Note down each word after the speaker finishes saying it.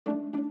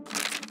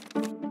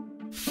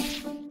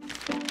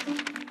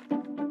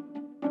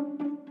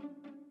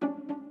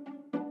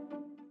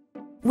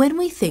When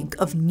we think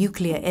of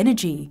nuclear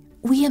energy,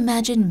 we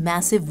imagine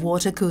massive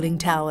water cooling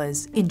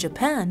towers in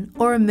Japan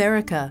or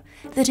America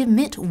that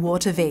emit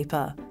water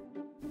vapor.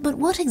 But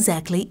what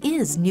exactly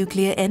is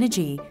nuclear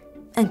energy?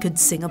 And could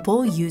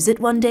Singapore use it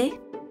one day?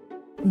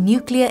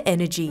 Nuclear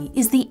energy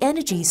is the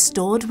energy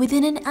stored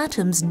within an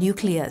atom's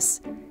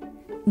nucleus.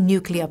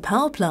 Nuclear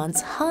power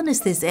plants harness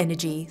this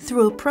energy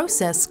through a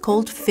process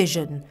called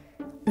fission,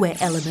 where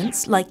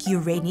elements like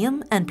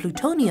uranium and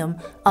plutonium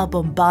are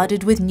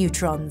bombarded with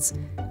neutrons,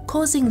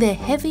 causing their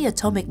heavy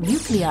atomic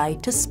nuclei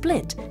to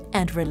split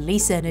and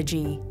release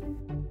energy.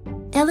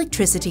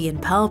 Electricity in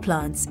power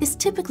plants is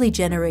typically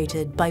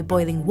generated by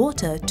boiling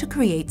water to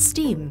create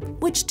steam,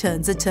 which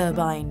turns a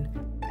turbine.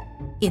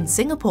 In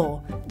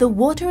Singapore, the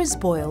water is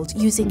boiled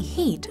using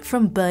heat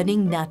from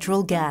burning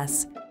natural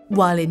gas,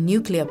 while in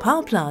nuclear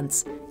power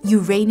plants,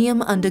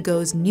 uranium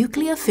undergoes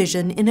nuclear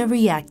fission in a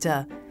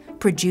reactor,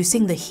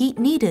 producing the heat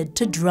needed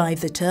to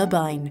drive the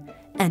turbine,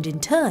 and in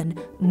turn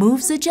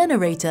moves a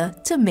generator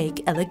to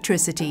make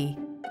electricity.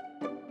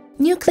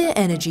 Nuclear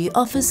energy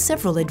offers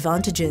several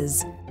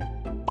advantages.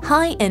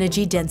 High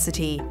energy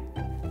density.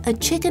 A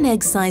chicken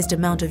egg-sized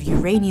amount of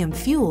uranium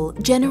fuel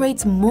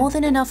generates more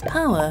than enough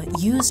power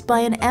used by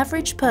an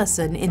average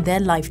person in their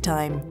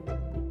lifetime.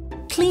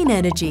 Clean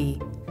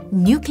energy.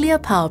 Nuclear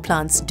power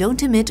plants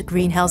don't emit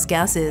greenhouse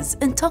gases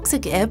and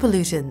toxic air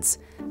pollutants,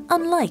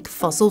 unlike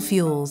fossil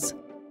fuels.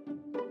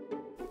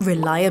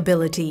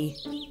 Reliability.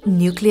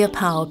 Nuclear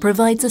power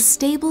provides a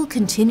stable,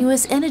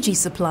 continuous energy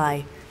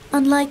supply,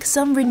 unlike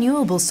some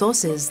renewable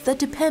sources that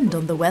depend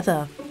on the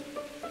weather.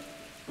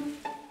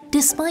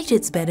 Despite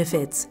its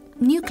benefits,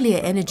 nuclear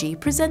energy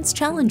presents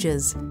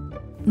challenges.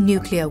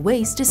 Nuclear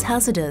waste is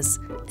hazardous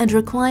and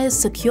requires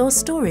secure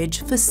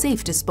storage for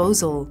safe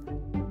disposal.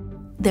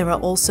 There are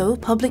also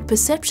public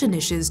perception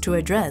issues to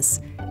address.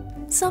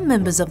 Some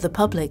members of the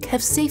public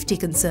have safety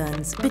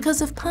concerns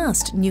because of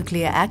past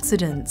nuclear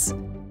accidents.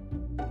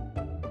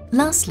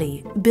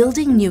 Lastly,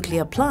 building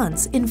nuclear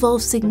plants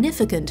involves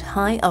significant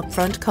high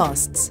upfront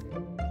costs.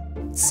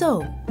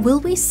 So, will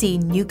we see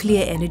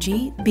nuclear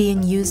energy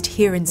being used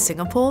here in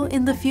Singapore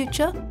in the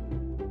future?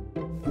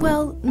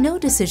 Well, no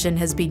decision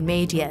has been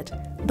made yet,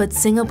 but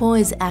Singapore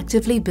is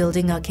actively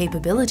building our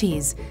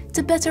capabilities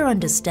to better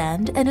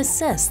understand and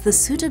assess the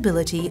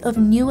suitability of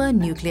newer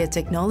nuclear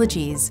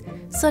technologies,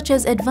 such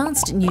as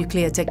advanced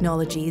nuclear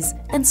technologies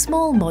and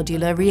small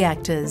modular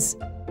reactors.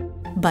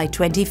 By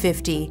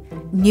 2050,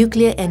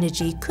 nuclear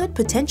energy could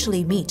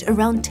potentially meet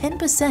around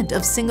 10%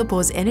 of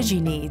Singapore's energy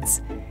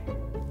needs.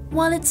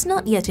 While it's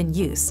not yet in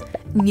use,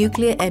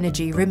 nuclear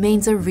energy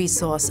remains a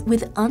resource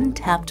with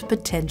untapped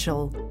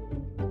potential.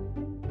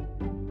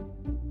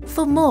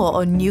 For more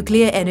on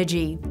nuclear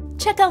energy,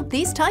 check out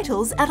these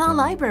titles at our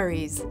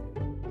libraries.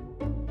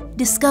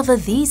 Discover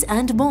these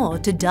and more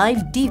to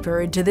dive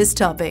deeper into this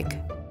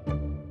topic.